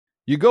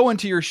You go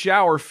into your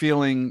shower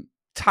feeling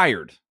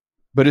tired,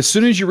 but as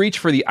soon as you reach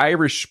for the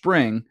Irish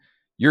Spring,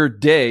 your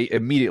day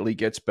immediately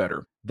gets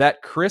better.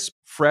 That crisp,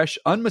 fresh,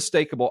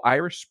 unmistakable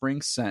Irish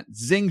Spring scent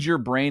zings your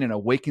brain and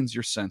awakens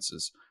your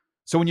senses.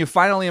 So when you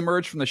finally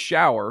emerge from the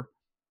shower,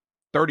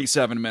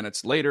 37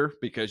 minutes later,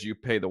 because you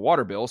pay the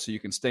water bill so you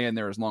can stay in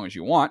there as long as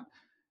you want,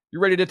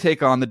 you're ready to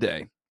take on the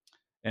day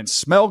and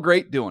smell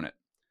great doing it.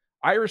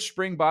 Irish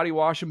Spring Body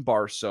Wash and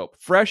Bar Soap.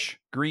 Fresh,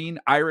 green,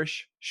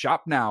 Irish.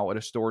 Shop now at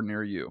a store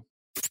near you.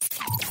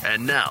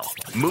 And now,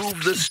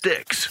 Move the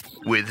Sticks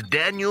with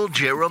Daniel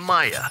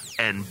Jeremiah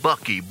and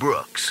Bucky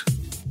Brooks.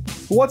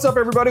 What's up,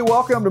 everybody?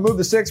 Welcome to Move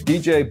the Sticks.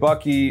 DJ,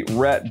 Bucky,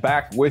 Rhett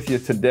back with you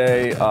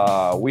today.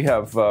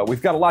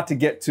 We've got a lot to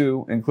get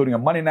to, including a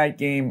Monday night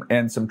game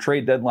and some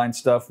trade deadline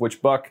stuff,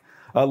 which, Buck,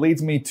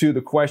 leads me to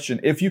the question.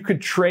 If you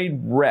could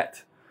trade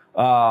Rhett,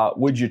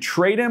 would you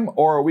trade him,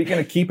 or are we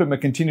going to keep him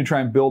and continue to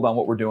try and build on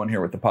what we're doing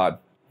here with the pod?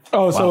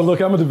 So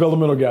look, I'm a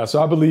developmental guy,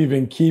 so I believe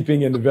in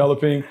keeping and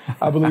developing.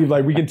 I believe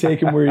like we can take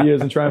him where he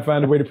is and try and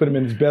find a way to put him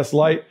in his best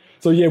light.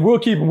 So yeah, we'll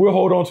keep him. We'll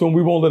hold on to him.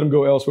 We won't let him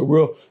go elsewhere.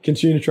 We'll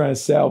continue to try and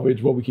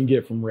salvage what we can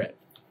get from Rhett.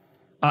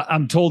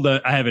 I'm told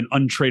that I have an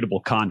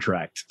untradeable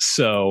contract,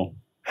 so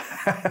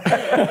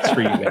it's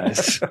for you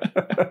guys.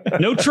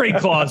 No trade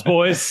clause,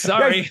 boys.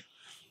 Sorry.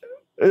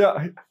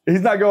 Yeah,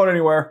 he's not going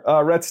anywhere.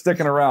 Rhett's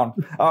sticking around.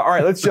 All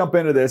right, let's jump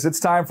into this.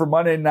 It's time for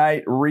Monday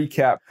Night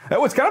Recap.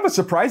 It was kind of a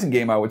surprising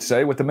game, I would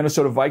say, with the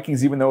Minnesota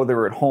Vikings, even though they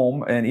were at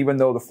home, and even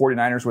though the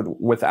 49ers were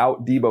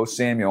without Deebo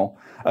Samuel.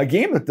 A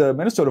game that the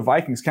Minnesota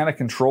Vikings kind of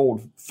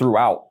controlled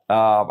throughout.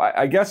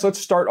 I guess let's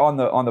start on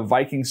the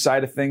Vikings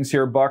side of things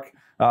here, Buck.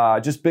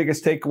 Just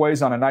biggest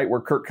takeaways on a night where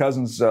Kirk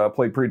Cousins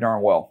played pretty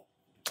darn well.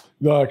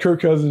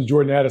 Kirk Cousins,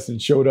 Jordan Addison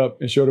showed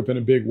up in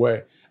a big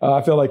way.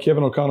 I felt like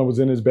Kevin O'Connell was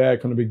in his bag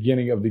from the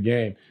beginning of the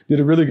game. Did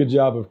a really good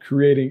job of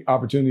creating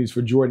opportunities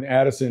for Jordan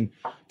Addison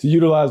to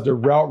utilize the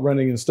route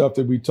running and stuff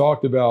that we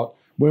talked about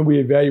when we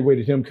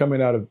evaluated him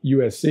coming out of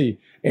USC.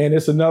 And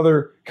it's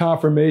another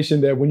confirmation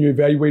that when you're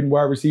evaluating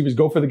wide receivers,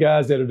 go for the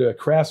guys that are the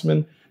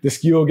craftsmen, the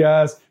skill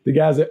guys, the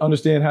guys that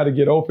understand how to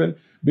get open,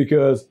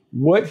 because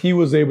what he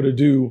was able to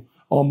do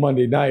on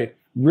Monday night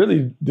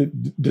really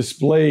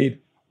displayed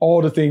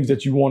all the things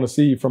that you want to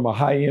see from a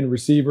high-end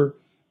receiver.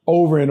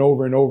 Over and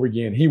over and over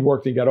again, he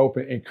worked and got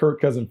open, and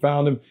Kirk Cousins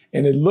found him,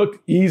 and it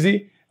looked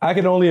easy. I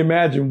can only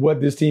imagine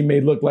what this team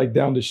may look like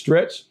down the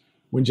stretch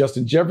when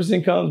Justin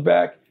Jefferson comes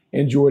back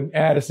and Jordan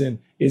Addison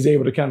is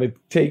able to kind of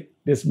take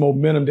this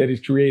momentum that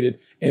he's created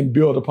and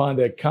build upon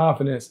that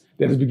confidence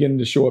that is beginning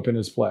to show up in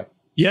his play.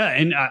 Yeah,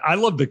 and I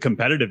love the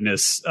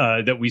competitiveness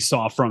that we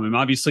saw from him.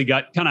 Obviously,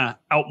 got kind of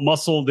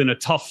out-muscled in a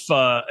tough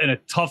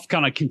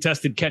kind of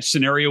contested catch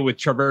scenario with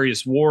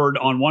Charvarius Ward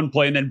on one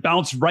play, and then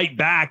bounced right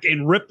back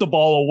and ripped the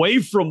ball away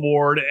from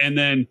Ward, and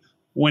then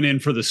went in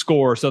for the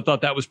score. So I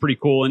thought that was pretty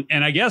cool.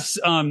 And I guess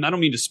I don't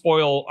mean to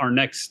spoil our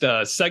next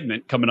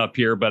segment coming up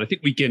here, but I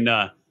think we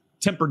can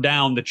temper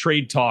down the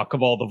trade talk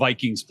of all the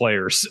Vikings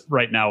players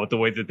right now with the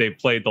way that they've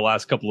played the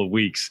last couple of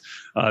weeks.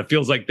 It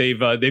feels like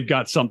they've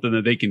got something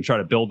that they can try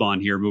to build on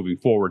here moving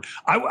forward.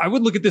 I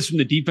would look at this from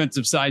the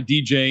defensive side,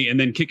 DJ, and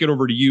then kick it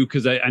over to you,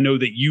 because I know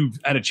that you've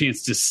had a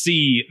chance to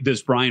see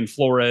this Brian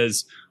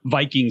Flores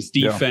Vikings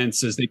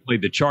defense as they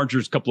played the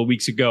Chargers a couple of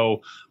weeks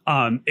ago.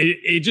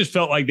 It just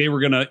felt like they were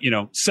going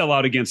to, sell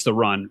out against the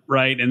run,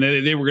 right? And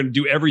they were going to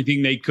do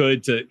everything they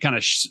could to kind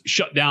of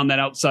shut down that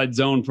outside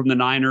zone from the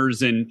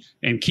Niners and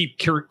keep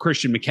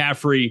Christian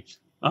McCaffrey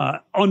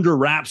under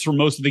wraps for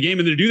most of the game.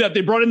 And to do that,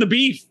 they brought in the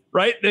beef,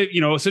 right? They,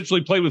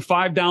 essentially played with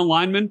 5 down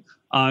linemen.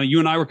 You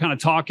and I were kind of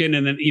talking,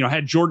 and then,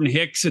 had Jordan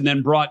Hicks, and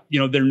then brought,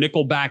 their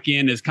nickel back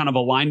in as kind of a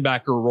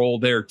linebacker role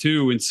there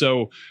too. And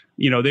so,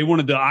 they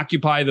wanted to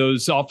occupy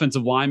those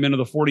offensive linemen of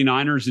the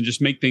 49ers and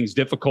just make things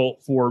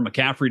difficult for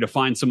McCaffrey to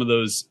find some of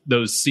those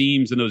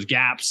seams and those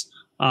gaps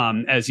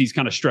as he's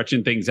kind of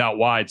stretching things out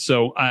wide.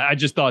 So I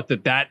just thought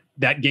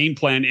that game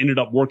plan ended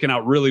up working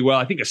out really well.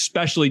 I think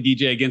especially,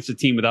 DJ, against a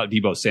team without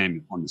Deebo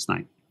Samuel on this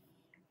night.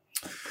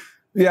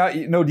 Yeah,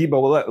 no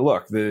Deebo. Well,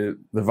 look, the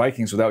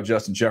Vikings without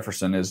Justin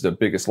Jefferson is the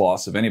biggest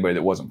loss of anybody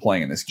that wasn't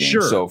playing in this game.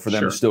 Sure, so for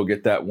them to still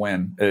get that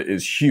win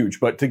is huge.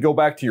 But to go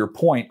back to your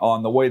point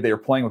on the way they were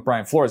playing with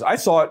Brian Flores, I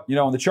saw it,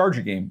 in the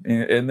Charger game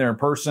in there in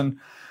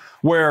person,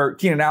 where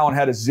Keenan Allen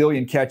had a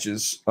zillion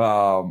catches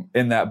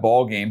in that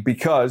ball game,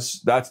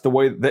 because that's the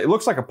way it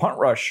looks like a punt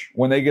rush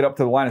when they get up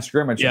to the line of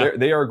scrimmage. Yeah.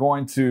 They are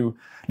going to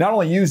not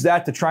only use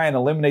that to try and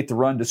eliminate the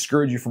run,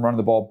 discourage you from running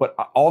the ball, but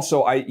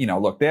also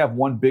look, they have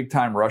one big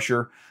time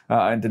rusher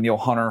and Danielle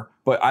Hunter,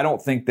 but I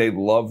don't think they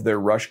love their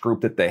rush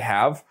group that they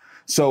have.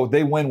 So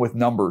they win with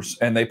numbers,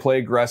 and they play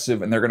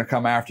aggressive, and they're going to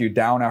come after you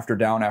down after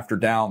down after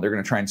down. They're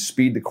going to try and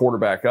speed the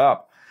quarterback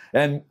up.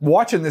 And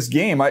watching this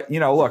game, I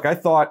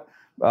thought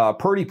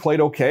Purdy played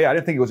okay. I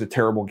didn't think it was a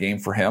terrible game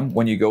for him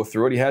when you go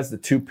through it. He has the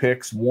 2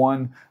 picks.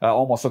 One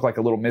almost looked like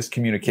a little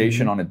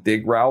miscommunication on a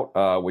dig route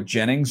with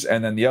Jennings,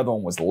 and then the other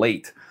one was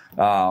late.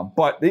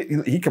 But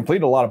he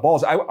completed a lot of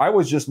balls. I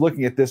was just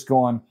looking at this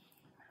going,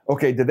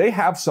 okay, did they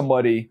have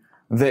somebody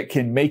that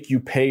can make you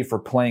pay for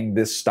playing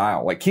this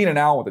style. Like Keenan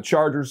Allen with the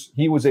Chargers,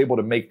 he was able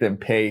to make them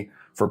pay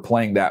for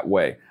playing that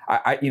way.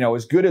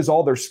 As good as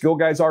all their skill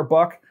guys are,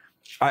 Buck,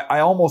 I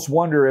almost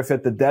wonder if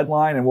at the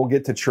deadline, and we'll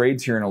get to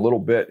trades here in a little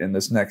bit in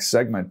this next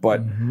segment,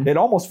 but it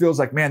almost feels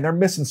like, man, they're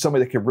missing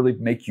somebody that could really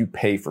make you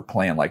pay for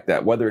playing like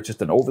that, whether it's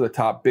just an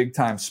over-the-top,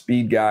 big-time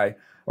speed guy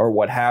or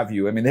what have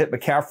you. I mean, they hit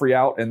McCaffrey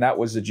out, and that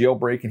was a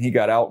jailbreak, and he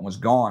got out and was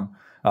gone.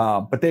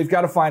 But they've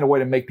got to find a way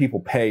to make people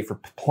pay for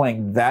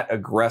playing that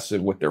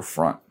aggressive with their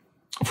front.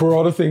 For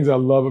all the things I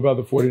love about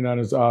the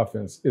 49ers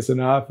offense, it's an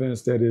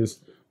offense that is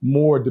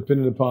more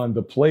dependent upon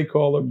the play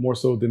caller more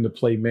so than the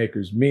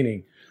playmakers,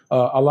 meaning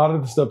a lot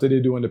of the stuff that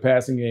they do in the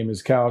passing game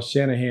is Kyle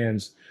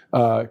Shanahan's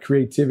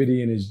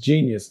creativity and his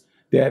genius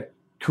that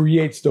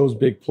creates those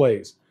big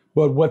plays.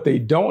 But what they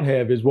don't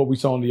have is what we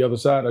saw on the other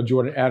side of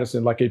Jordan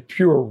Addison, like a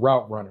pure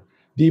route runner.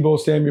 Debo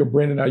Samuel,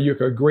 Brandon Ayuk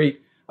are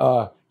great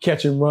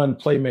catch and run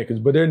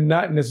playmakers, but they're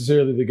not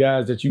necessarily the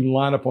guys that you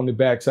line up on the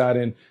backside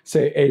and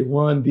say, hey,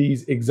 run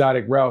these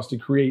exotic routes to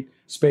create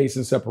space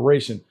and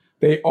separation.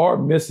 They are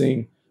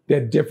missing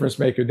that difference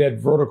maker, that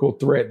vertical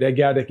threat, that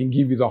guy that can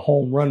give you the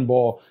home run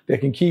ball, that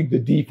can keep the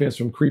defense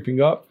from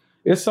creeping up.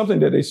 It's something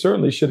that they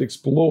certainly should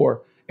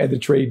explore at the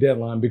trade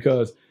deadline,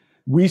 because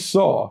we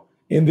saw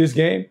in this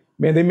game,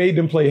 man, they made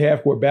them play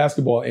half-court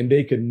basketball and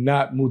they could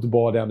not move the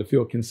ball down the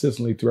field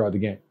consistently throughout the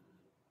game.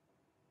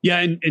 Yeah,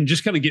 and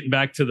just kind of getting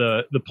back to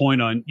the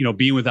point on,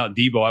 being without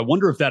Debo, I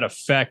wonder if that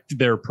affect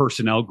their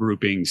personnel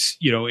groupings,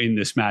 in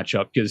this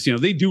matchup, because,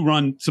 they do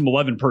run some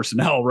 11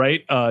 personnel,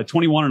 right?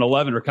 21 and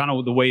 11 are kind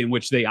of the way in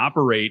which they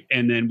operate.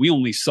 And then we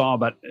only saw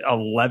about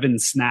 11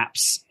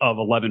 snaps of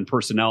 11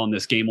 personnel in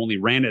this game, only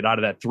ran it out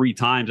of that 3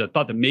 times. I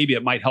thought that maybe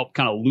it might help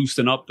kind of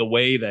loosen up the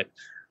way that,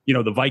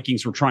 the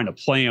Vikings were trying to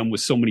play them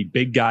with so many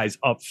big guys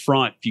up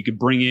front. If you could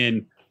bring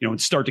in, and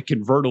start to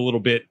convert a little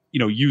bit,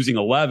 using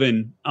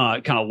 11,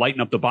 kind of lighten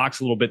up the box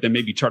a little bit, then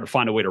maybe try to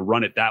find a way to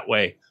run it that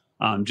way.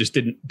 Just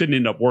didn't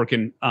end up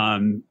working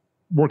the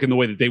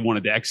way that they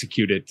wanted to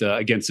execute it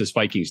against this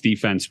Vikings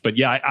defense. But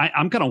yeah,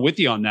 I'm kind of with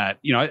you on that.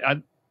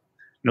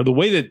 The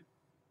way that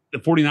the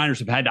 49ers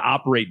have had to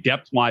operate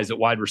depth-wise at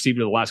wide receiver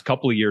the last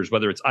couple of years,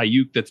 whether it's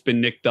Ayuk that's been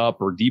nicked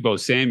up or Debo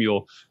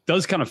Samuel,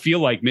 does kind of feel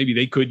like maybe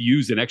they could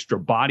use an extra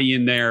body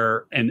in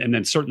there, and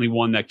then certainly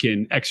one that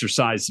can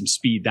exercise some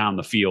speed down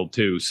the field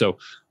too. So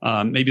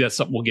maybe that's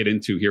something we'll get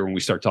into here when we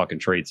start talking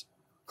trades.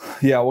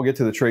 Yeah, we'll get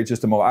to the trades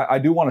just a moment. I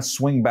do want to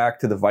swing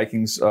back to the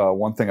Vikings.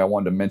 One thing I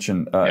wanted to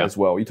mention as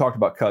well. You talked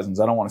about Cousins.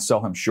 I don't want to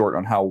sell him short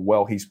on how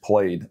well he's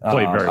played.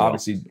 Very well.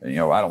 Obviously,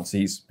 I don't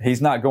see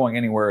he's not going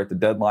anywhere at the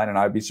deadline, and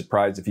I'd be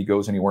surprised if he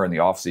goes anywhere in the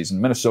offseason.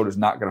 Minnesota's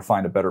not going to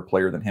find a better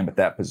player than him at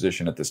that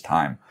position at this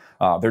time.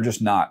 They're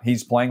just not.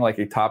 He's playing like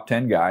a top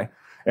 10 guy.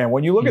 And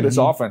when you look at this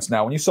offense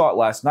now, when you saw it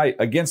last night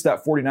against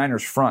that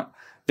 49ers front,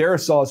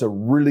 Darisaw is a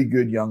really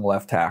good young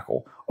left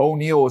tackle.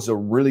 O'Neal is a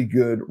really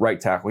good right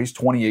tackle. He's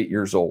 28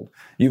 years old.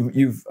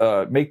 You've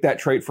make that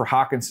trade for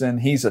Hawkinson.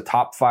 He's a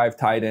top 5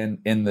 tight end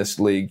in this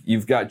league.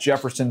 You've got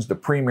Jefferson's the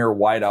premier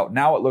wideout.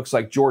 Now it looks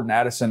like Jordan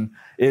Addison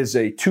is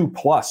a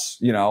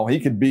 2+. He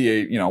could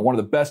be one of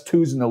the best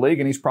 2s in the league,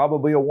 and he's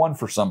probably a 1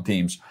 for some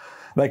teams.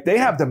 Like, they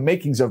have the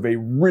makings of a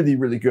really,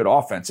 really good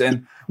offense.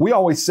 And we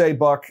always say,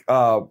 Buck,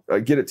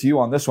 get it to you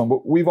on this one,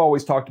 but we've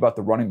always talked about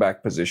the running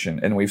back position,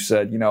 and we've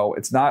said,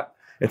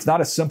 it's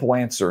not a simple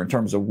answer in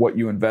terms of what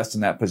you invest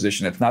in that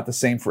position. It's not the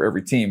same for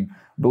every team.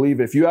 I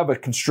believe if you have a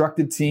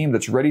constructed team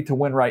that's ready to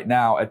win right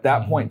now, at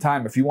that point in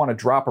time, if you want to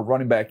drop a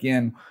running back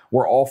in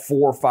where all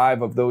 4 or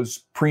 5 of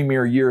those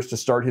premier years to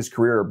start his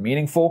career are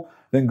meaningful,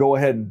 then go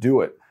ahead and do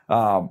it.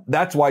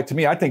 That's why, to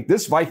me, I think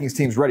this Vikings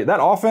team's ready.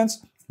 That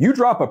offense, you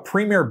drop a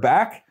premier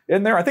back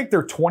in there. I think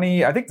they're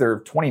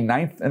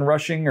 29th in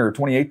rushing or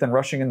 28th in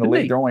rushing in the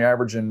league. They're only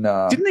averaging.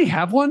 Didn't they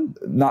have one?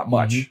 Not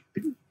much.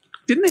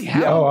 Didn't they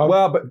have?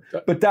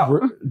 But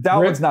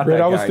Dalvin's not that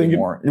guy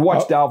anymore. You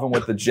watch Dalvin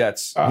with the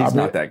Jets; he's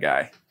not that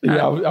guy.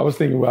 Yeah, I was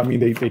thinking. Well, I mean,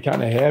 they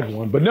kind of had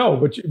one, but no.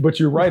 But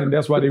you're right, and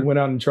that's why they went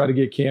out and tried to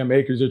get Cam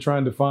Akers. They're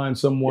trying to find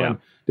someone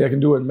that can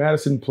do it.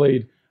 Madison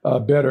played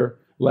better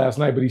last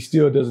night, but he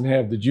still doesn't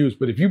have the juice.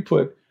 But if you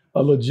put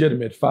a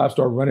legitimate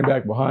 5-star running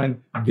back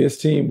behind this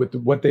team with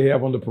what they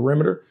have on the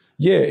perimeter,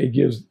 it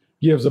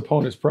gives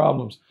opponents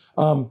problems.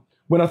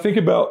 When I think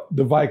about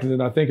the Vikings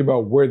and I think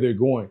about where they're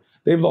going,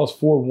 they've lost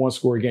 4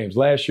 one-score games.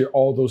 Last year,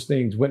 all those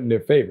things went in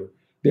their favor.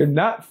 They're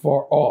not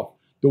far off.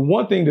 The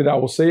one thing that I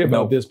will say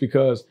about this,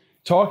 because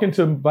talking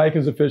to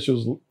Vikings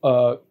officials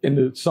in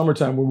the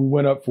summertime when we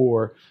went up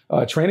for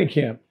training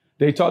camp,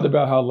 they talked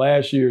about how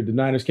last year the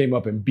Niners came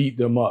up and beat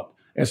them up.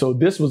 And so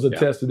this was a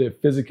test of their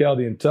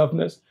physicality and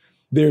toughness.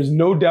 There's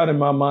no doubt in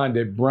my mind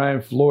that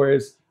Brian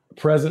Flores'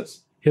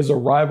 presence, his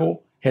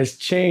arrival, has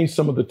changed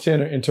some of the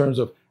tenor in terms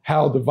of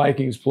how the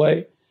Vikings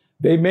play.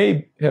 They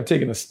may have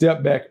taken a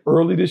step back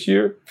early this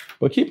year,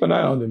 but keep an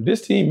eye on them.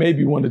 This team may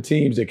be one of the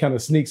teams that kind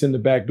of sneaks in the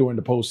back door in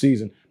the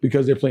postseason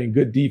because they're playing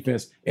good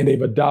defense and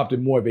they've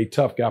adopted more of a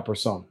tough guy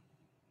persona.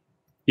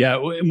 Yeah,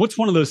 and what's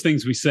one of those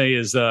things we say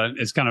is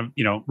kind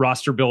of,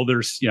 roster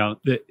builders,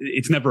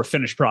 it's never a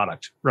finished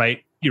product,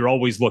 right? you're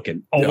always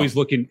looking.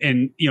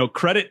 And,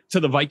 credit to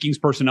the Vikings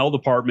personnel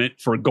department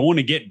for going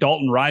to get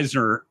Dalton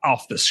Reisner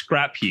off the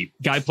scrap heap.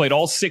 Guy played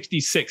all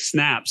 66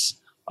 snaps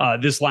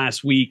this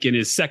last week in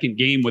his second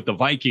game with the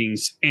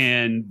Vikings,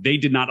 and they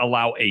did not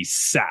allow a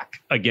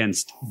sack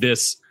against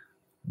this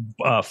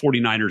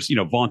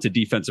 49ers, vaunted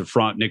defensive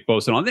front, Nick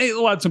Bosa and all. They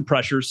allowed some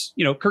pressures.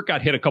 Kirk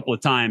got hit a couple of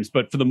times,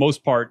 but for the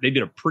most part, they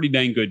did a pretty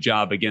dang good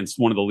job against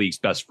one of the league's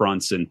best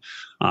fronts. And,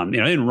 they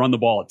didn't run the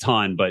ball a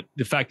ton, but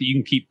the fact that you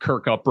can keep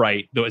Kirk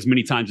upright, though, as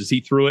many times as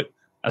he threw it,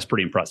 that's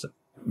pretty impressive.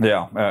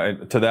 Yeah,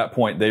 to that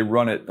point, they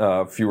run it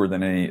fewer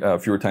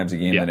times a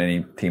game than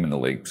any team in the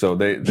league. So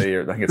they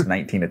are, I think it's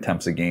 19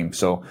 attempts a game.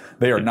 So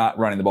they are not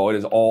running the ball. It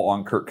is all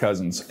on Kirk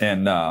Cousins.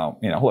 And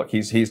look,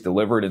 he's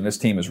delivered, and this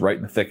team is right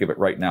in the thick of it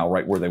right now,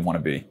 right where they want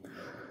to be.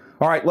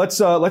 All right, let's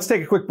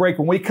take a quick break.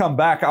 When we come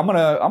back, I'm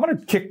gonna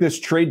kick this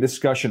trade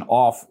discussion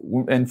off,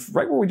 and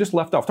right where we just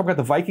left off, talk about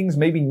the Vikings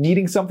maybe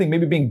needing something,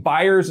 maybe being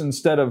buyers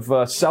instead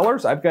of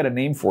sellers. I've got a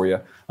name for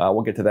you.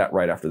 We'll get to that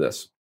right after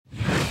this.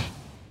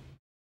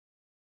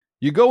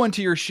 You go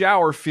into your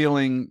shower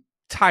feeling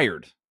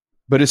tired,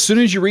 but as soon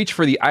as you reach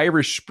for the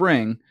Irish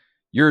Spring,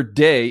 your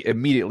day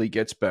immediately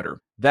gets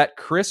better. That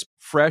crisp,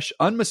 fresh,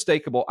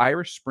 unmistakable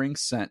Irish Spring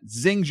scent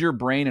zings your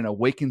brain and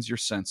awakens your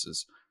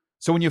senses.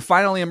 So when you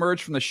finally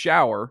emerge from the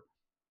shower,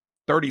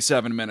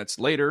 37 minutes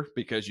later,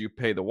 because you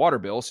pay the water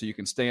bill so you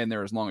can stay in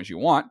there as long as you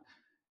want,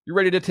 you're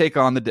ready to take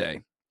on the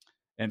day.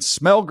 And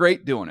smell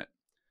great doing it.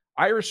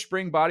 Irish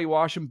Spring Body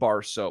Wash and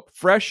Bar Soap.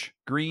 Fresh,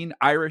 green,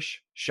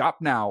 Irish. Shop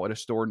now at a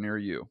store near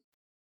you.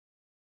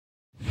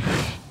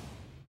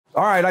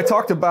 All right, I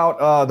talked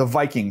about the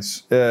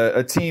Vikings,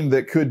 a team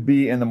that could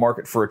be in the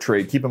market for a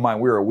trade. Keep in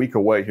mind, we're a week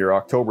away here.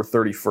 October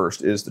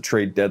 31st is the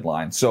trade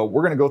deadline. So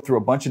we're going to go through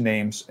a bunch of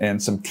names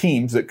and some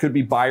teams that could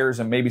be buyers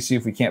and maybe see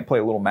if we can't play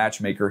a little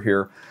matchmaker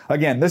here.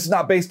 Again, this is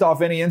not based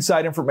off any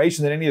inside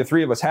information that any of the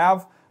three of us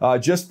have,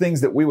 just things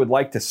that we would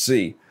like to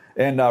see.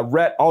 And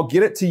Rhett, I'll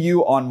get it to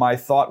you on my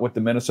thought with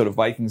the Minnesota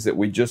Vikings that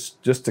we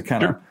just to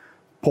kind of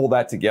pull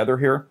that together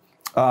here.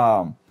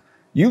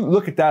 You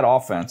look at that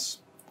offense.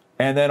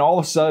 And then all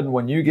of a sudden,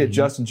 when you get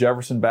Justin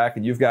Jefferson back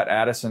and you've got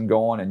Addison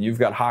going and you've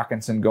got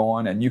Hawkinson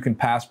going and you can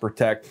pass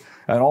protect,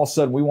 and all of a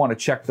sudden we want to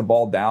check the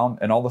ball down,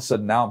 and all of a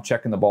sudden now I'm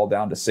checking the ball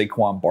down to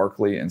Saquon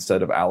Barkley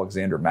instead of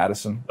Alexander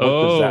Madison. What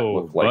does that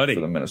look like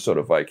for the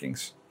Minnesota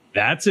Vikings?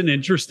 That's an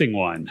interesting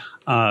one.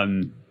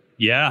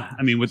 Yeah,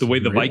 I mean, with the way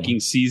the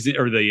Vikings season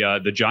or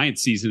the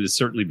Giants season has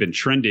certainly been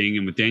trending,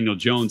 and with Daniel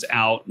Jones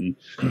out, and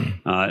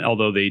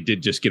although they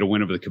did just get a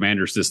win over the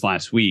Commanders this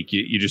last week,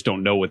 you just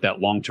don't know what that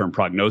long-term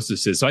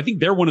prognosis is. So I think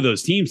they're one of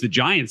those teams, the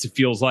Giants, it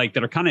feels like,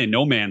 that are kind of in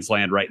no man's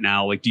land right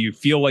now. Like, do you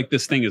feel like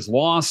this thing is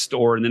lost,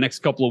 or in the next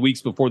couple of weeks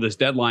before this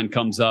deadline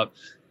comes up,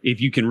 if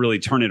you can really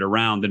turn it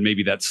around, then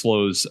maybe that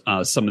slows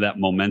some of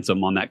that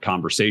momentum on that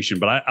conversation.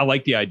 But I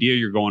like the idea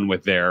you're going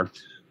with there.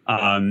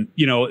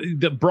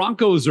 The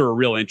Broncos are a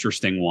real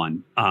interesting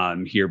one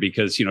here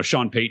because,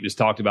 Sean Payton has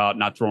talked about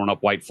not throwing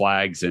up white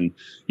flags and,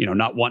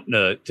 not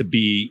wanting to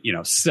be,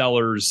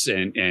 sellers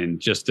and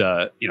just,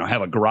 have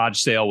a garage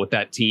sale with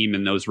that team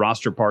and those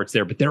roster parts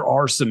there. But there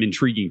are some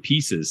intriguing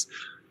pieces.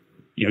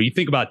 You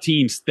think about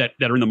teams that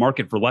are in the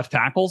market for left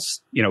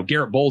tackles.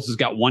 Garrett Bowles has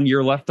got 1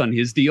 year left on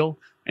his deal,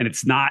 and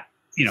it's not,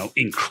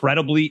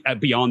 incredibly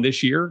beyond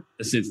this year.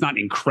 It's not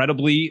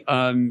incredibly,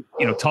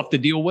 tough to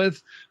deal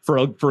with for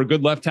a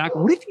good left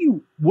tackle.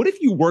 What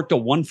if you worked a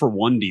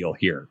 1-for-1 deal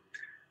here?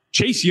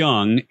 Chase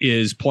Young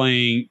is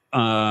playing,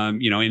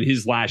 in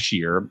his last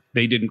year.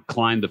 They didn't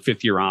climb the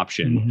 5th-year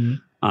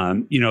option.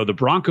 The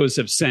Broncos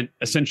have sent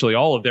essentially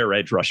all of their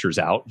edge rushers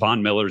out.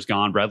 Von Miller's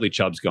gone. Bradley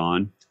Chubb's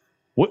gone.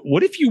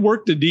 What if you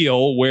worked a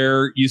deal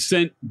where you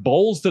sent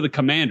Bowles to the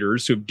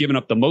Commanders, who have given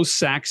up the most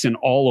sacks in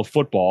all of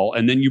football,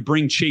 and then you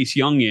bring Chase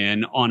Young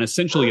in on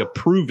essentially a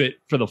prove it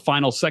for the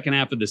final second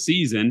half of the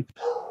season,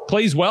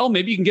 plays well,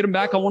 maybe you can get him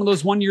back on one of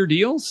those 1-year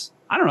deals?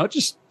 I don't know,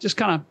 just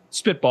kind of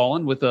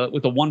spitballing with a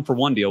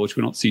 1-for-1 deal, which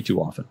we don't see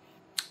too often.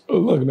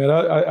 Look, man,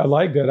 I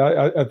like that.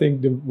 I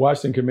think the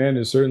Washington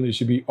Commanders certainly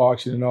should be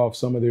auctioning off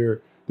some of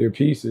their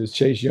pieces.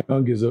 Chase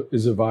Young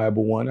is a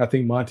viable one. I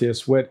think Montez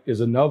Sweat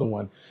is another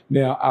one.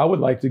 Now, I would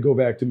like to go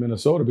back to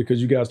Minnesota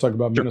because you guys talk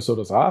about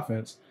Minnesota's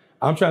offense.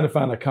 I'm trying to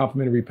find a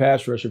complimentary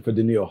pass rusher for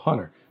Danielle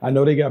Hunter. I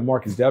know they got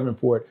Marcus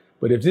Davenport,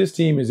 but if this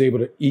team is able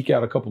to eke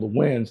out a couple of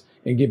wins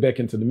and get back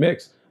into the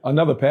mix,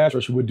 another pass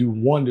rusher would do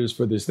wonders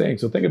for this thing.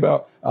 So think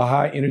about a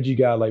high energy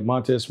guy like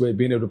Montez Sweat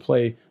being able to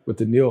play with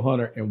Danielle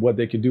Hunter and what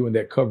they could do in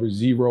that cover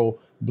zero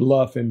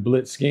bluff and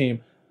blitz scheme.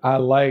 I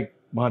like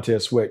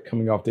Montez Sweat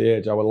coming off the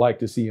edge. I would like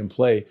to see him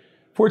play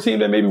for a team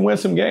that maybe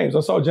wins some games. I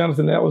saw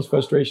Jonathan Allen's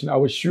frustration. I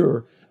was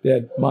sure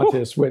that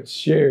Montez Sweat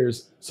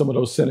shares some of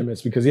those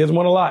sentiments because he hasn't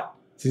won a lot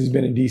since he's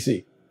been in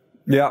D.C.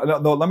 Yeah,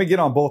 no, let me get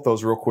on both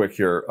those real quick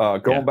here.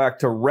 Going back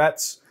to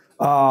Rhett's,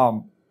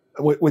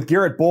 with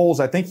Garrett Bowles,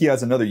 I think he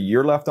has another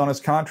year left on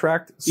his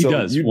contract. So he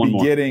does.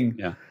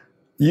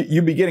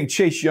 You'd be getting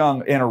Chase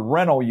Young in a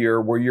rental year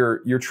where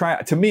you're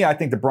trying. To me, I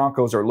think the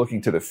Broncos are looking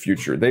to the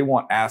future. They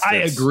want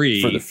assets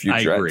for the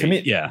future. I agree. To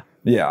me, yeah.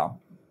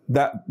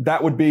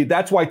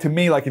 that's why to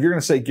me, like if you're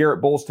going to say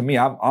Garrett Bowles to me,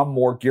 I'm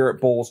more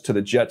Garrett Bowles to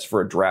the Jets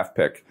for a draft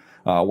pick.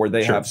 Where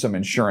they have some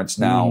insurance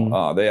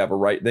now. They have a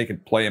right. They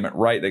could play him at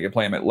right. They could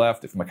play him at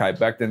left. If Mekhi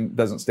Becton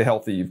doesn't stay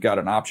healthy, you've got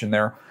an option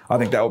there. I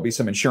think that would be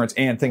some insurance.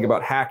 And think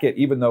about Hackett.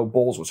 Even though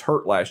Bowles was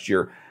hurt last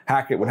year,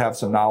 Hackett would have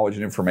some knowledge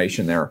and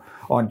information there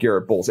on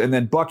Garrett Bowles. And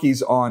then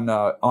Bucky's on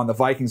the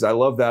Vikings. I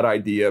love that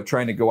idea of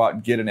trying to go out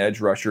and get an edge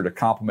rusher to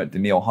complement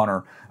Danielle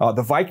Hunter.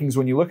 The Vikings,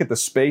 when you look at the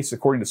space,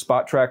 according to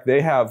Spot Track,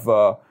 they have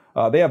the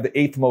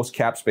 8th most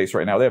cap space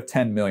right now. They have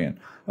 $10 million.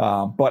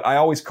 But I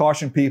always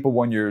caution people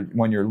when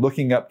you're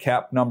looking up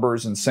cap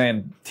numbers and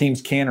saying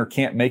teams can or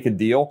can't make a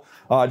deal.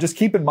 Just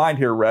keep in mind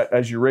here, Rhett,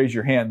 as you raise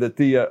your hand,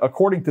 that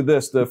according to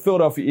this, the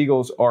Philadelphia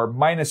Eagles are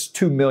minus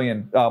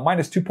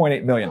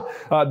 $2.8 million.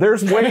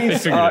 There's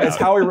ways, as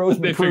Howie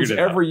Roseman proves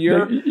every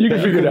year, you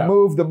can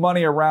move the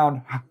money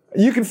around.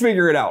 You can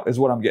figure it out, is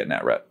what I'm getting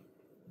at, Rhett.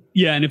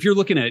 Yeah, and if you're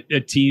looking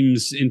at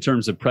teams in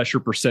terms of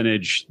pressure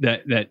percentage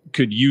that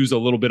could use a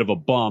little bit of a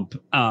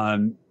bump,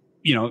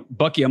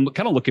 Bucky, I'm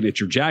kind of looking at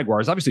your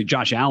Jaguars. Obviously,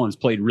 Josh Allen's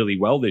played really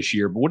well this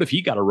year, but what if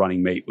he got a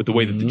running mate with the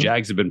way that the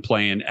Jags have been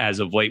playing as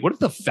of late? What if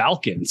the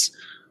Falcons,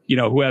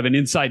 who have an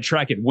inside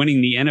track at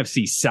winning the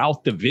NFC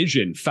South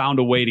division, found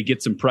a way to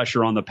get some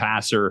pressure on the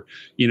passer?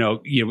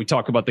 We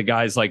talk about the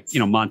guys like,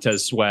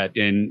 Montez Sweat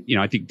and,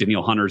 I think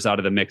Danielle Hunter's out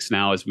of the mix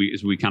now as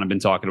we kind of been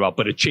talking about,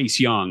 but a Chase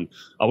Young,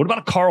 what about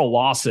a Carl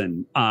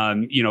Lawson?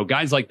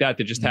 Guys like that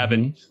just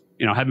haven't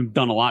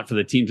done a lot for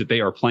the teams that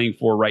they are playing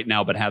for right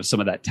now, but have some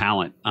of that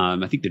talent.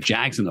 I think the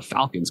Jags and the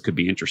Falcons could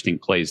be interesting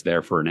plays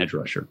there for an edge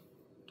rusher.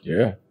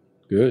 Yeah,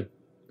 good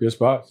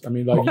spots. I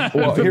mean, like,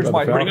 here's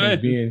my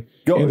Falcons being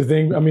in the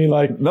thing. I mean,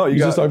 like, no, you're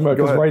just talking about,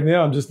 because right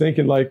now I'm just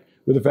thinking, like,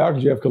 with the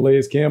Falcons, you have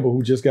Calais Campbell,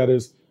 who just got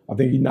I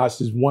think he notched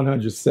his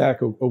 100th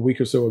sack a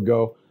week or so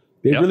ago.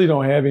 They really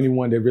don't have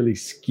anyone that really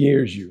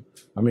scares you.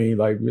 I mean,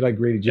 like, we like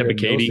Grady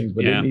Jarrett and those things,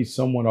 but they need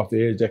someone off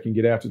the edge that can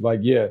get after,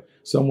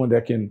 someone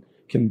that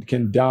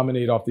can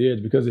dominate off the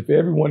edge. Because if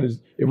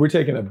we're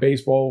taking a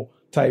baseball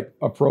type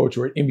approach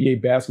or an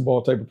NBA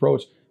basketball type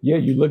approach,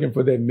 you're looking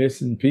for that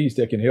missing piece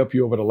that can help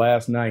you over the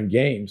last 9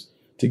 games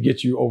to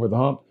get you over the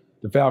hump.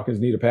 The Falcons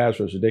need a pass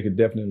rusher. They could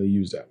definitely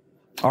use that.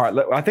 All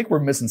right. I think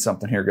we're missing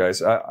something here,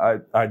 guys.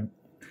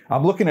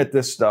 I'm looking at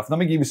this stuff. Let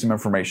me give you some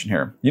information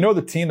here. You know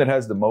the team that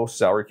has the most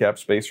salary cap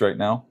space right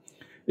now?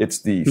 It's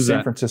the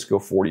San Francisco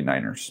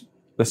 49ers.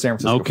 The San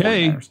Francisco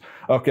 49ers.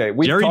 Okay.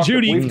 Jerry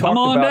Jeudy, come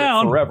on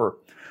down. Forever.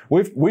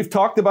 We've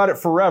talked about it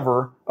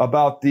forever,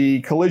 about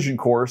the collision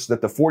course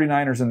that the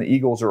 49ers and the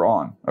Eagles are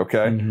on,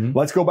 okay?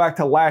 Let's go back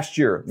to last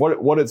year.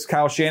 What does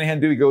Kyle Shanahan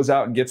do? He goes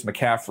out and gets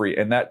McCaffrey,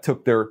 and that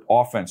took their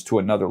offense to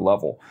another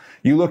level.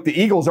 You look, the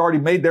Eagles already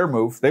made their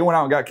move. They went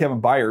out and got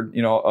Kevin Byard,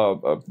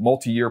 a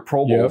multi-year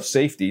Pro Bowl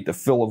safety to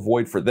fill a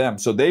void for them.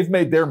 So they've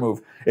made their move.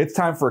 It's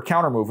time for a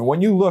counter move. And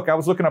when you look, I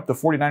was looking up the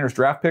 49ers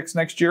draft picks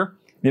next year,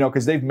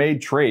 because they've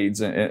made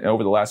trades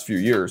over the last few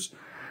years.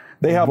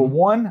 They have a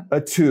 1, a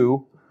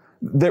 2,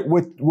 that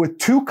with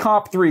 2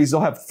 comp threes, they'll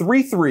have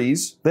 3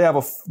 threes. They have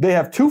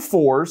 2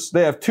 4s.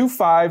 They have 2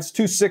 5s,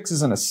 2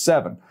 6s, and a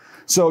 7.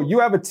 So you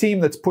have a team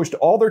that's pushed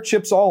all their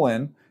chips all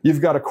in. You've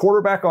got a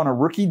quarterback on a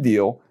rookie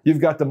deal. You've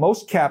got the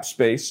most cap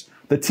space.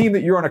 The team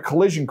that you're on a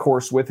collision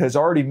course with has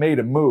already made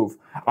a move.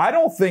 I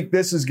don't think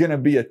this is going to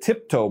be a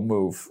tiptoe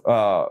move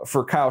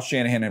for Kyle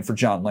Shanahan and for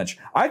John Lynch.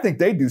 I think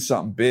they do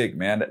something big,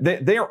 man.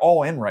 They are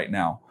all in right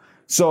now.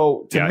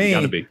 So to me,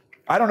 gotta be.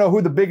 I don't know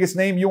who the biggest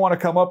name you want to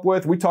come up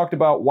with. We talked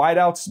about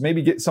wideouts.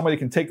 Maybe get somebody who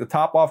can take the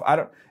top off.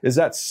 Is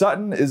that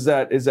Sutton? Is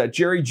that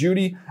Jerry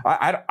Jeudy?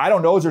 I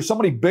don't know. Is there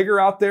somebody bigger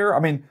out there?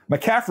 I mean,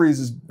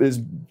 McCaffrey's is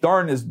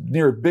darn as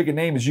near as big a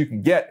name as you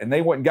can get, and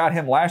they went and got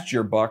him last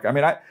year, Buck. I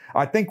mean,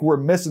 I think we're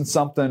missing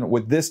something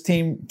with this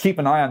team. Keep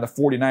an eye on the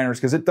 49ers,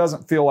 because it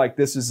doesn't feel like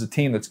this is a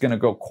team that's going to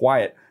go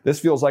quiet. This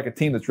feels like a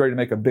team that's ready to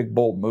make a big,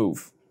 bold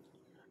move.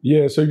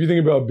 Yeah, so if you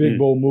think about big,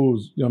 bold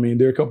moves, I mean,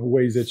 there are a couple of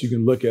ways that you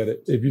can look at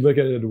it. If you look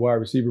at it at the wide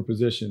receiver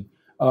position,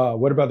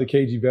 what about the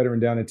KG veteran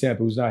down in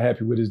Tampa who's not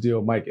happy with his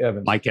deal, Mike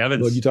Evans?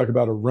 Look, you talk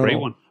about a rental.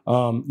 Great one.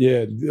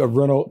 A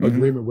rental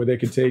agreement where they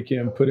could take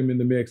him, put him in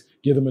the mix,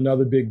 give him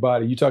another big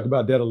body. You talk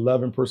about that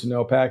 11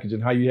 personnel package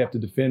and how you have to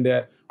defend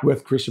that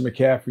with Christian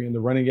McCaffrey in the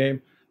running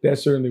game. That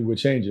certainly would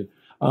change it.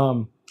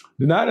 The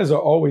Niners are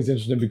always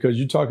interesting because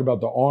you talk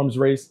about the arms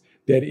race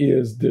that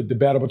is the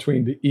battle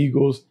between the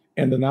Eagles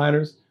and the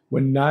Niners.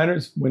 When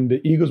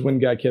the Eagles went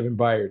and got Kevin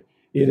Byard,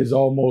 it is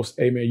almost,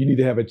 hey, man, you need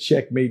to have a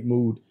checkmate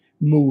move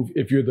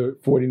if you're the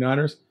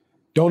 49ers.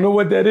 Don't know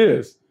what that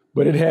is,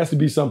 but it has to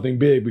be something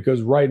big,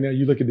 because right now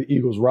you look at the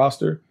Eagles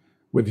roster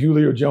with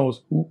Julio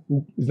Jones, who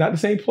is not the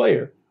same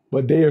player,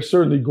 but they are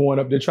certainly going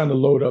up. They're trying to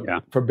load up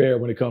for bear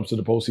when it comes to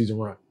the postseason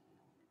run.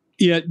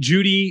 Yeah,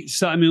 Jeudy.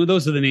 So, I mean,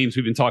 those are the names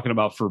we've been talking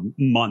about for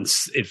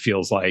months, it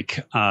feels like.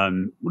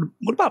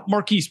 What about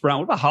Marquise Brown?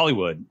 What about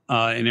Hollywood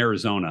in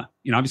Arizona?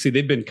 Obviously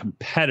they've been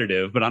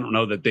competitive, but I don't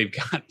know that they've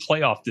got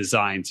playoff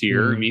designs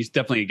here. I mean, he's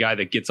definitely a guy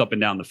that gets up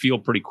and down the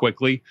field pretty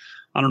quickly.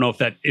 I don't know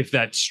if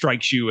that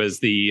strikes you as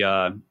the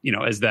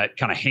as that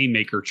kind of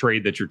haymaker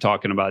trade that you're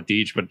talking about,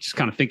 Deej, but just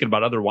kind of thinking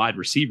about other wide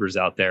receivers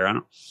out there. I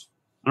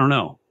don't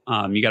know.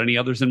 You got any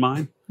others in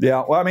mind?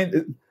 Yeah. Well, I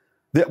mean,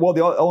 the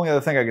only other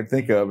thing I can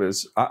think of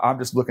is I'm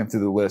just looking through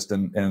the list,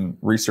 and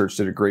research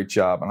did a great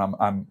job,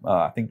 and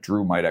I think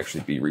Drew might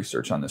actually be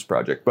research on this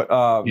project, but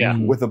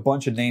with a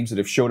bunch of names that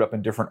have showed up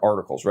in different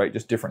articles, right?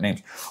 Just different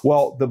names.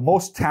 Well, the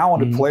most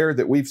talented player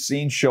that we've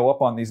seen show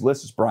up on these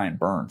lists is Brian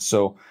Burns.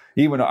 So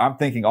even though I'm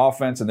thinking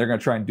offense, and they're going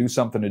to try and do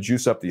something to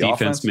juice up the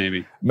defense,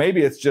 offense,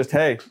 maybe it's just,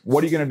 hey,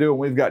 what are you going to do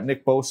when we've got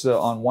Nick Bosa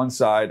on one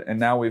side, and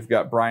now we've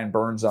got Brian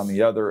Burns on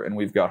the other, and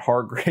we've got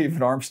Hargrave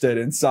and Armstead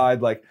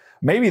inside, like.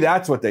 Maybe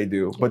that's what they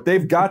do, but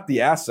they've got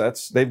the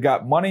assets, they've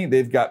got money,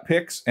 they've got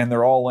picks, and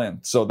they're all in.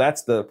 So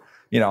that's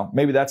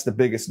maybe that's the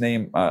biggest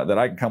name that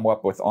I can come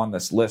up with on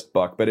this list,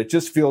 Buck. But it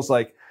just feels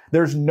like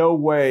there's no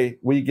way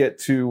we get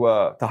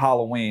to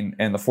Halloween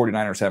and the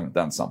 49ers haven't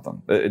done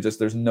something.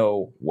 There's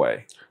no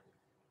way.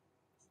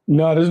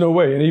 No, there's no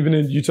way. And even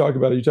you talk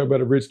about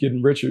a rich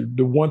getting richer.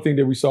 The one thing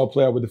that we saw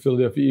play out with the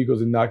Philadelphia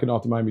Eagles and knocking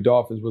off the Miami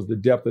Dolphins was the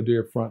depth of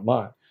their front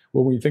line.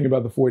 Well, when you think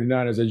about the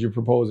 49ers, as you're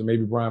proposing,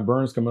 maybe Brian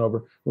Burns coming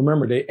over,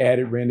 remember they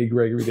added Randy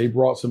Gregory. They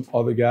brought some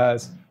other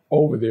guys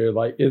over there.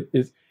 Like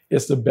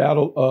it's the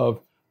battle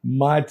of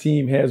my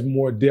team has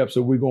more depth,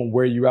 so we're going to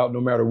wear you out no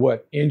matter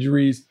what.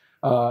 Injuries,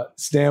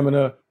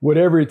 stamina,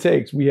 whatever it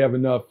takes, we have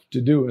enough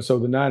to do. And so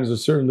the Niners are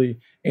certainly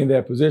in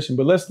that position.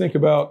 But let's think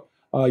about,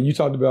 you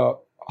talked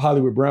about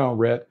Hollywood Brown,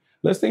 Rhett.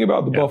 Let's think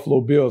about the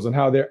Buffalo Bills and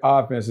how their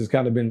offense has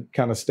kind of been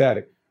kind of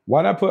static.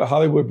 Why not put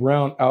Hollywood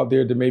Brown out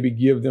there to maybe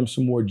give them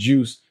some more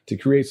juice to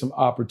create some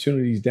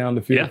opportunities down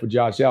the field for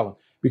Josh Allen?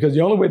 Because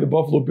the only way the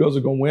Buffalo Bills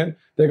are going to win,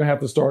 they're going to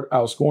have to start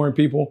outscoring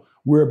people.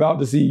 We're about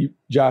to see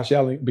Josh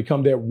Allen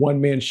become that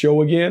one-man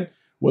show again.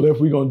 Well, if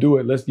we're going to do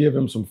it, let's give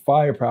him some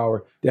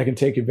firepower that can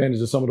take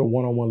advantage of some of the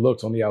one-on-one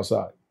looks on the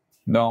outside.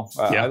 No,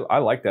 I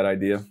like that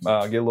idea. Get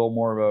a little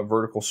more of a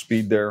vertical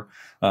speed there.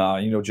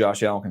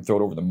 Josh Allen can throw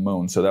it over the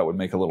moon, so that would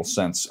make a little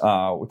sense.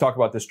 We'll talk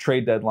about this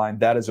trade deadline.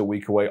 That is a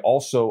week away.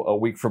 Also, a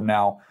week from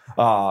now,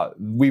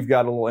 we've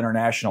got a little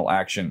international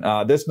action.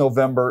 This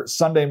November,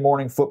 Sunday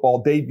Morning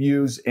Football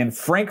debuts in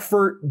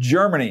Frankfurt,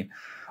 Germany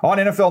on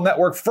NFL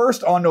Network.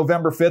 First on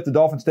November 5th, the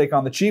Dolphins take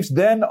on the Chiefs.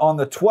 Then on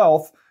the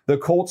 12th, the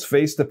Colts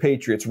face the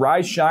Patriots.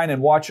 Rise, shine,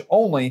 and watch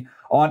only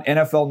on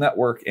NFL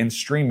Network and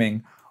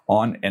streaming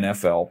on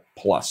NFL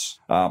Plus.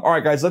 All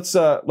right, guys,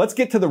 let's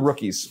get to the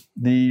rookies.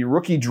 The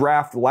rookie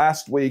draft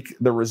last week,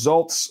 the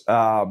results.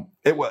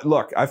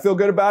 Look, I feel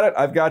good about it.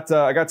 I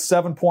got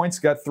 7 points.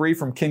 Got 3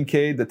 from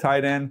Kincaid, the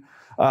tight end.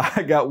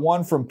 I got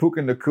 1 from Puka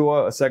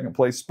Nacua, a second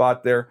place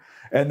spot there.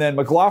 And then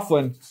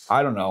McLaughlin,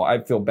 I don't know.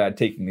 I feel bad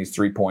taking these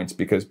 3 points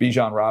because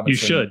Bijan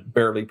Robinson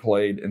barely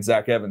played and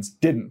Zach Evans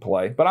didn't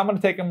play. But I'm going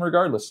to take him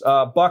regardless.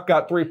 Buck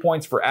got 3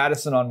 points for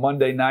Addison on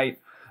Monday night.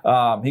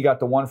 He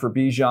got the 1 for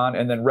Bijan,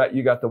 and then Rhett,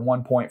 you got the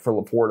 1 point for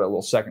Laporta, a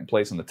little second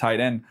place on the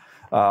tight end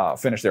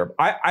finish there.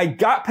 I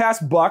got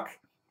past Buck.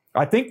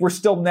 I think we're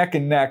still neck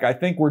and neck. I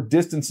think we're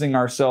distancing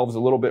ourselves a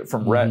little bit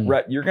from Rhett.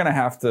 Rhett, you're going to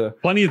have to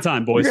plenty of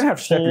time, boys. You're going to have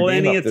to step your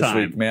game up this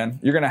week, man.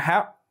 You're going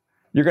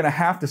to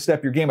have to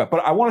step your game up.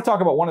 But I want to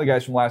talk about one of the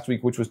guys from last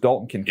week, which was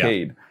Dalton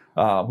Kincaid,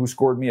 who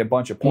scored me a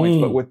bunch of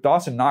points. But with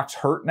Dawson Knox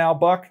hurt now,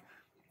 Buck,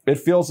 it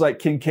feels like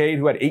Kincaid,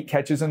 who had 8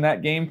 catches in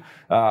that game,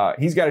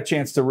 he's got a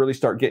chance to really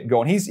start getting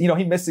going.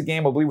 He missed the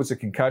game. I believe it was a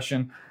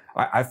concussion.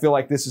 I feel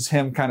like this is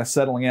him kind of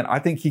settling in. I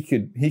think he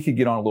could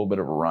get on a little bit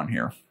of a run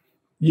here.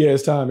 Yeah,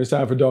 it's time. It's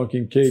time for Dalton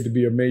Kincaid to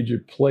be a major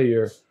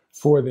player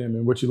for them.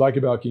 And what you like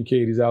about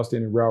Kincaid, he's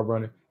outstanding route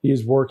running. He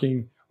is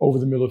working over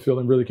the middle of the field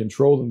and really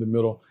controlling the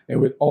middle. And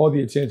with all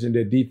the attention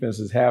that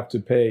defenses have to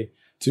pay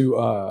to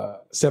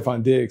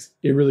Stephon Diggs,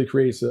 it really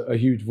creates a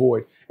huge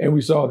void. And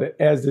we saw that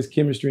as this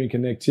chemistry and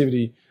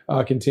connectivity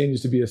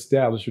continues to be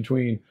established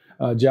between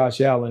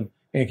Josh Allen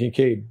and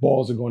Kincaid,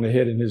 balls are going to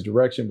head in his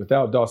direction.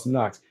 Without Dawson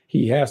Knox,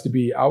 he has to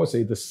be, I would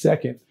say, the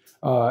second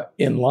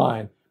in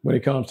line when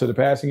it comes to the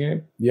passing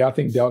game. Yeah, I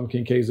think Dalton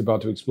Kincaid is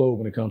about to explode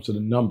when it comes to the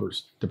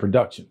numbers, the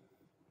production.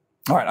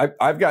 All right,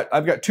 I've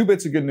got 2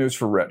 bits of good news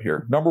for Rhett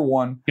here. Number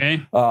one,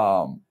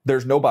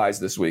 there's no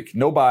buys this week.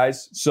 No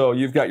buys. So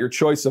you've got your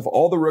choice of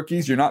all the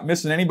rookies. You're not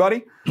missing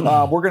anybody.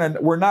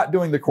 We're not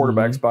doing the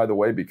quarterbacks, by the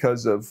way,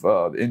 because of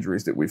the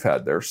injuries that we've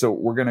had there. So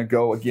we're gonna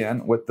go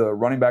again with the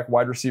running back,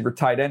 wide receiver,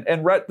 tight end.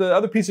 And Rhett, the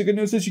other piece of good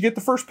news is you get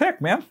the first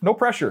pick, man. No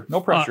pressure.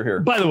 No pressure here.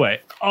 By the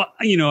way,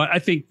 I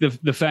think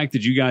the fact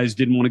that you guys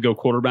didn't want to go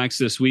quarterbacks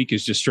this week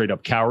is just straight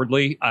up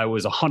cowardly. I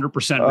was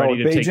 100%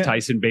 ready to take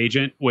Tyson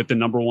Bagent with the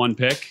number 1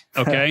 pick.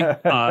 Okay,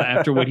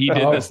 after what he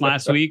did this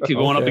last week,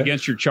 going up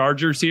against your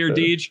Chargers here,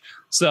 Deej.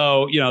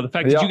 So the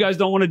fact that you guys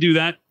don't want to do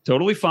that,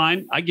 totally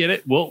fine. I get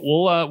it.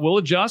 We'll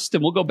adjust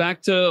and we'll go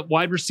back to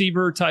wide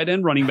receiver, tight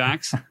end, running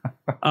backs.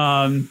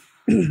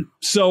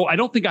 So I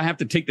don't think I have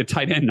to take the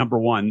tight end number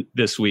 1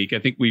 this week. I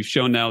think we've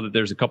shown now that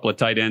there's a couple of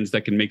tight ends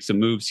that can make some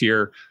moves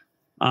here.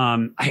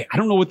 I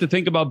don't know what to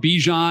think about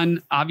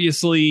Bijan.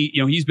 Obviously,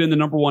 he's been the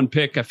number one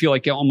pick. I feel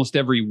like almost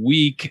every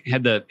week.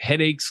 Had the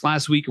headaches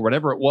last week or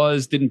whatever it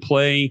was. Didn't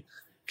play.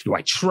 Do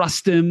I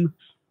trust him?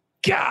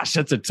 Gosh,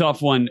 that's a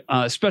tough one,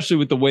 especially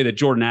with the way that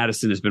Jordan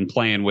Addison has been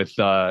playing with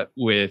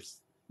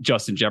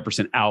Justin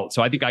Jefferson out.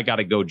 So I think I got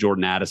to go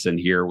Jordan Addison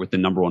here with the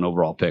number one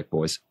overall pick,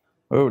 boys.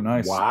 Oh,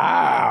 nice.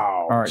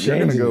 Wow. All right, you're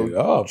going to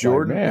go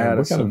Jordan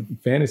Addison. What kind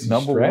of fantasy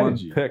number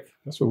strategy? one pick.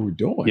 That's what we're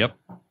doing. Yep.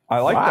 I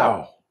like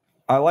that.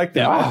 I like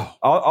that. Yeah.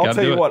 I'll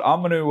tell you what,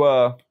 I'm going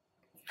to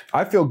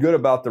I feel good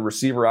about the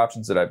receiver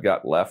options that I've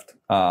got left.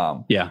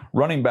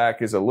 Running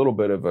back is a little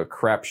bit of a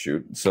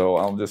crapshoot, so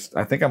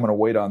I think I'm going to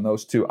wait on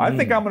those two. I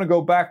think I'm going to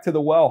go back to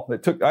the well.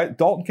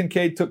 Dalton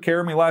Kincaid took care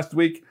of me last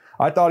week.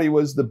 I thought he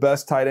was the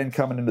best tight end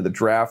coming into the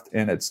draft,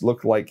 and it's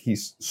looked like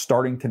he's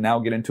starting to now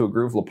get into a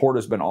groove.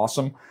 Laporta's been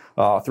awesome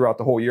throughout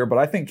the whole year, but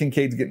I think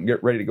Kincaid's getting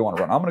ready to go on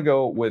a run. I'm going to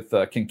go with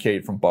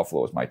Kincaid from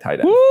Buffalo as my tight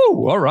end.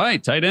 Woo! All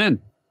right, tight end.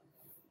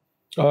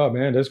 Oh,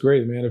 man, that's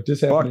great, man. If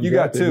this happened, Buck, you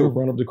got two. We'll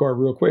run up the card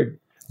real quick.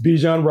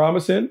 Bijan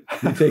Robinson,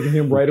 we're taking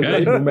him right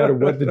away. No matter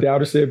what the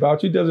doubters say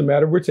about you, doesn't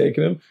matter. We're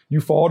taking him.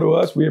 You fall to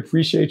us. We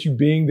appreciate you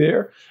being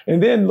there.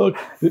 And then, look,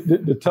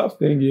 the tough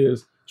thing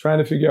is trying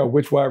to figure out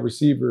which wide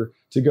receiver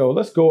to go.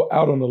 Let's go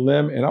out on a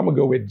limb, and I'm going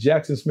to go with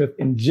Jackson Smith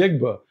and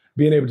Jigba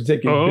being able to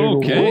take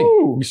a bigger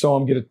role. We saw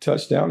him get a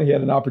touchdown. He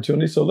had an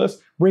opportunity. So let's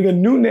bring a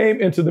new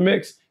name into the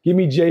mix. Give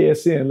me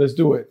JSN. Let's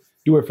do it.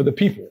 Do it for the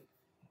people.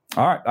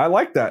 All right, I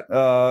like that.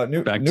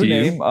 New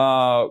name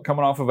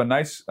coming off of a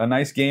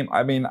nice game.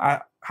 I mean,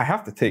 I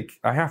have to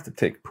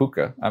take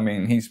Puka. I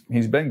mean,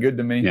 he's been good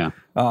to me. Yeah.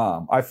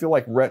 I feel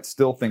like Rhett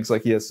still thinks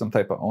like he has some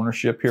type of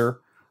ownership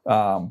here,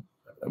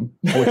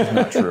 which is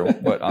not true.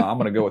 But I'm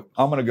gonna go with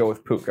Puka. I'm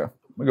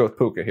gonna go with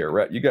Puka here.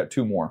 Rhett, you got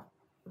two more.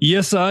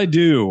 Yes, I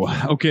do.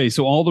 Okay,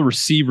 so all the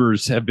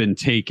receivers have been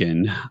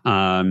taken.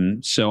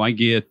 So I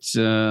get,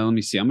 let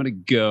me see, I'm going to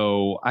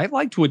go. I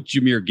liked what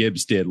Jahmyr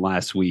Gibbs did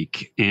last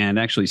week and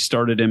actually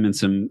started him in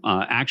some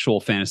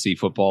actual fantasy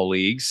football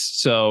leagues.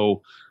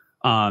 So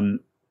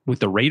with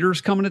the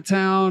Raiders coming to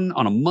town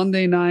on a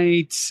Monday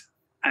night,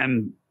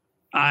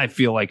 I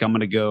feel like I'm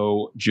going to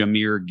go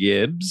Jahmyr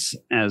Gibbs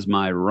as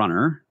my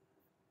runner.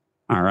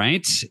 All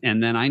right.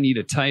 And then I need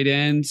a tight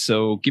end.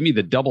 So give me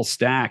the double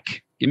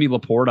stack. Give me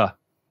Laporta.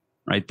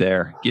 Right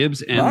there.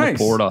 Gibbs and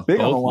Laporta. Big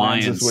both on the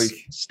Lions Lions this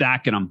week.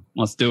 Stacking them.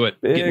 Let's do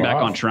it. Getting back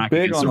on track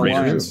Big against on the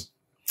Raiders.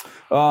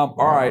 All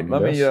right.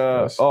 Let me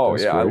that's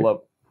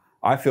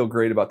I feel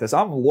great about this.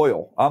 I'm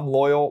loyal.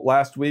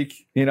 Last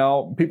week,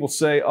 people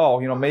say,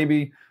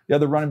 maybe the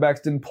other running backs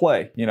didn't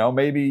play.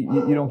 Maybe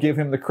you don't give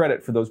him the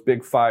credit for those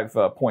big 5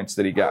 points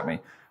that he got me.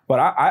 But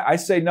I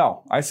say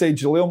no. I say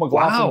Jaleel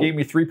McLaughlin gave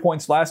me 3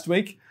 points last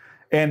week.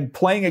 And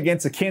playing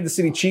against a Kansas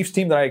City Chiefs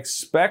team that I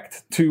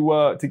expect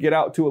to get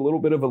out to a little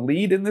bit of a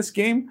lead in this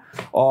game,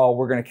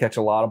 we're going to catch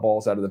a lot of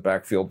balls out of the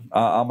backfield.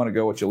 I'm going to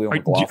go with Jaleel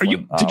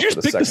McLaughlin. Did you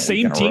just pick the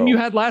same team you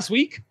had last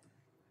week?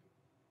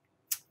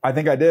 I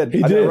think I did.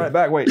 He I did. Right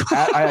back. Wait,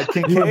 I had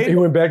Kincaid. He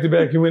went back to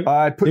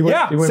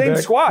back. Same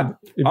squad.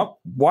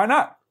 Why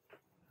not?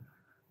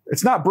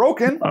 It's not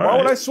broken. Why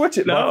would I switch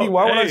it, Lucky?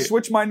 Why would I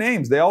switch my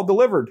names? They all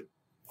delivered.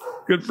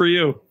 Good for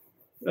you.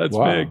 That's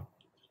big.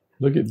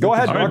 Go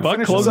ahead, All right, Buck,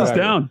 close us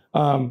down.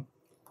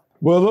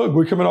 Well, look,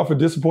 we're coming off a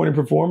disappointing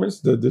performance.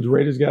 The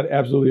Raiders got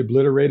absolutely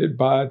obliterated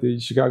by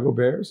the Chicago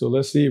Bears. So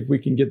let's see if we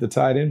can get the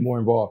tight end more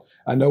involved.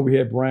 I know we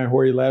had Brian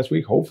Hoyer last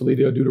week. Hopefully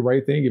they'll do the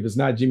right thing. If it's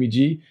not Jimmy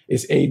G,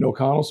 it's Aiden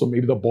O'Connell. So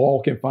maybe the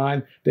ball can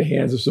find the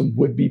hands of some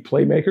would-be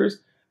playmakers.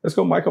 Let's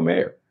go Michael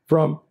Mayer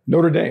from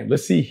Notre Dame.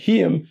 Let's see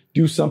him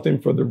do something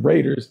for the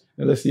Raiders,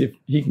 and let's see if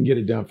he can get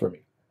it done for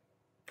me.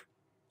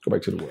 Go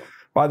back to the world.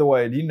 By the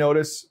way, do you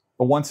notice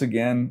once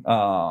again,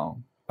 a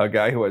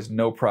guy who has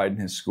no pride in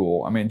his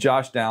school? I mean,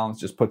 Josh Downs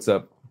just puts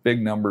up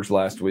big numbers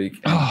last week,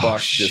 and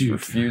Buck just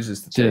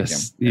refuses to take him.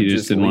 He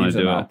just didn't want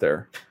to do it out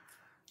there.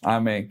 I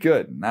mean,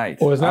 good night.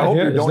 Well, it's not I hope him.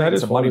 you're It's not donating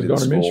his some fault. money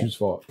It's to the Garner school. Minshew's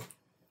fault.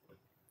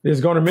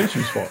 It's Garner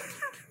Minshew's fault.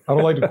 I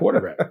don't like the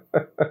quarterback.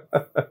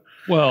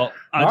 Well,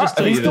 I'll just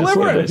tell He's you this.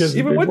 delivering, This is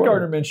even big with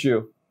quarterback. Gardner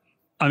Minshew.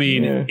 I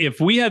mean, Yeah.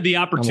 if we had the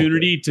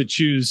opportunity to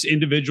choose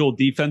individual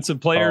defensive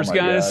players, my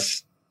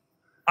guys,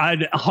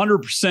 I'd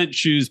 100%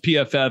 choose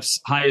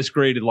PFF's highest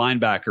graded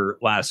linebacker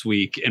last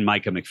week in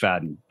Micah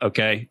McFadden.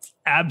 Okay.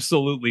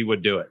 Absolutely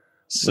would do it.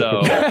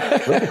 So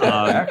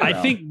I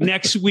think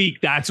next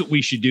week, that's what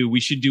we should do. We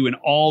should do an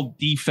all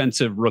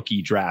defensive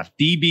rookie draft,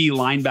 DB,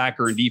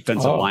 linebacker, and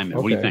defensive lineman.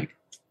 What do you okay. think?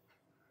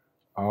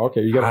 Oh,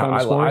 okay. You got to find the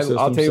scoring system.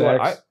 I'll tell you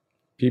what. Sacks,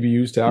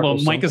 PBUs,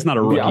 tackles. Well, Micah's not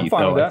a Yeah, I'm rookie,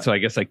 fine with though, that. so I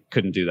guess I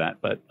couldn't do that.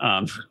 But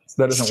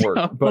That doesn't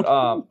work. But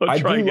I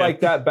try do again.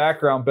 like that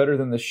background better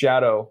than the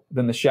shadow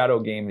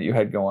game that you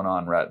had going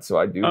on, Rhett. So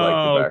I do like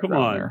the background come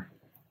on. there.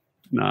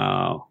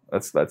 No,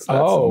 That's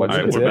Oh, much all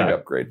right, that's a we're big back.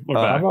 upgrade. We're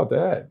How back. about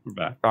that? We're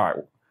back. All right.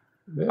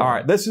 Yeah. All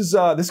right, this is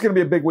going to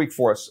be a big week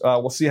for us.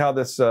 We'll see how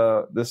this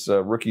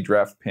rookie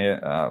draft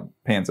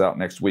pans out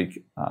next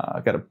week.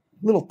 I got a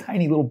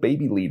tiny little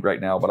baby lead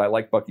right now, but I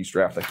like Bucky's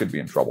draft. I could be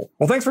in trouble.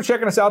 Well, thanks for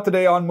checking us out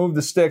today on Move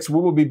the Sticks.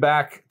 We will be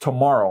back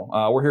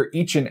tomorrow. We're here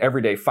each and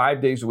every day,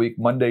 5 days a week,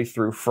 Monday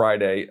through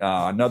Friday.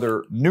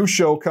 Another new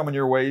show coming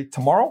your way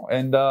tomorrow,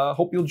 and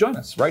hope you'll join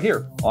us right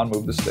here on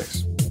Move the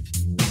Sticks.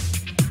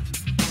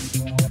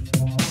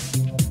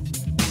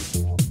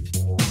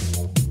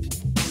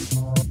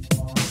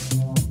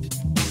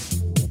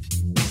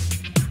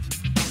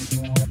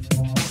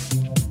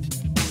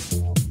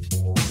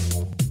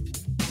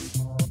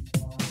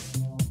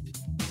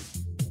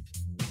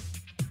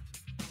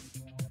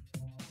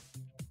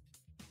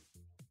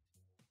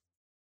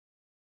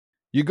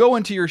 You go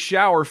into your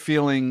shower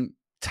feeling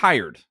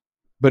tired,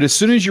 but as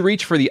soon as you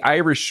reach for the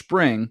Irish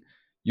Spring,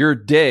 your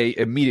day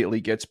immediately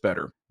gets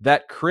better.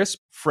 That crisp,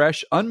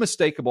 fresh,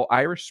 unmistakable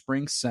Irish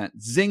Spring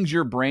scent zings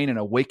your brain and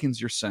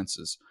awakens your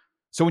senses.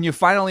 So when you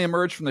finally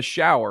emerge from the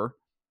shower,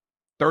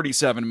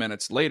 37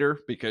 minutes later,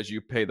 because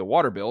you pay the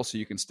water bill so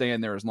you can stay in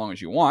there as long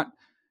as you want,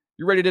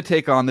 you're ready to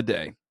take on the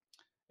day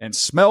and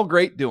smell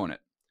great doing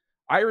it.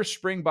 Irish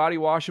Spring Body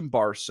Wash and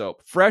Bar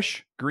Soap.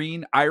 Fresh,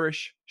 green,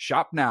 Irish.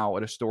 Shop now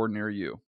at a store near you.